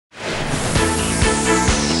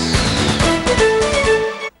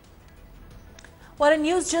Current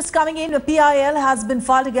news just coming in. A PIL has been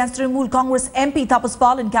filed against Trinamool Congress MP Tapas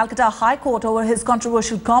Pal in Kolkata High Court over his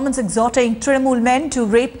controversial comments exhorting Trinamool men to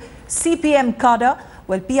rape CPM cadre.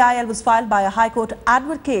 Well, PIL was filed by a High Court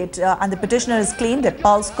advocate and the petitioner has claimed that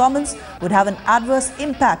Pal's comments would have an adverse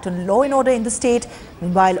impact on law and order in the state.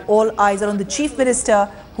 Meanwhile, all eyes are on the Chief Minister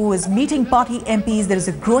who is meeting party MPs. There is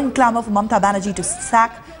a growing clamour for Mamata Banerjee to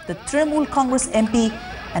sack the Trinamool Congress MP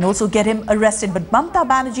and also get him arrested. But Mamata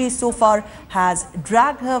Banerjee so far has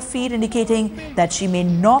dragged her feet, indicating that she may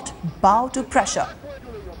not bow to pressure.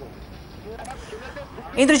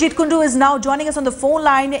 Indrajit Kundu is now joining us on the phone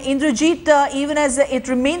line. Indrajit, even as it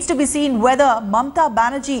remains to be seen whether Mamata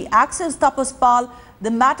Banerjee acts as Tapas Pal, the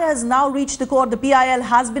matter has now reached the court. The PIL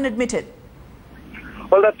has been admitted.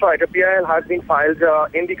 Well, that's right. A PIL has been filed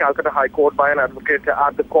in the Kolkata High Court by an advocate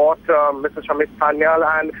at the court, Mr. Shamit Sanyal,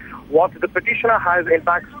 and what the petitioner has in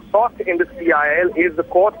fact sought in this PIL is the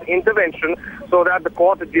court's intervention so that the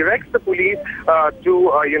court directs the police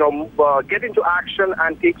to get into action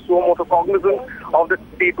and take suo motu cognizance of the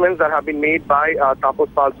statements that have been made by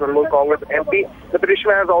Tapas Pal, Trinamool Congress MP. The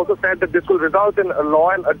petitioner has also said that this will result in a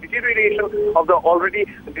law and a deterioration of the already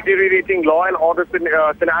deteriorating law and order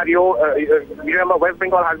scenario. Remember, West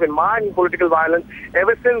Bengal has been mired in political violence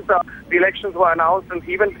ever since the elections were announced, and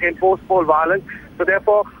even in post-poll violence. So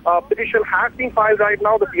therefore, petition has been filed right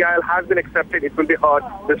now. The PIL has been accepted. It will be heard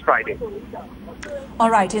this Friday.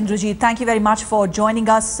 All right, Indrajit, thank you very much for joining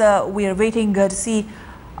us. We are waiting to see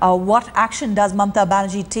what action does Mamata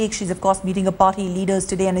Banerjee take. She's, of course, meeting her party leaders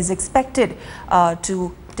today and is expected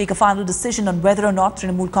to take a final decision on whether or not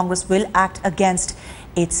Trinamool Congress will act against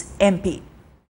its MP.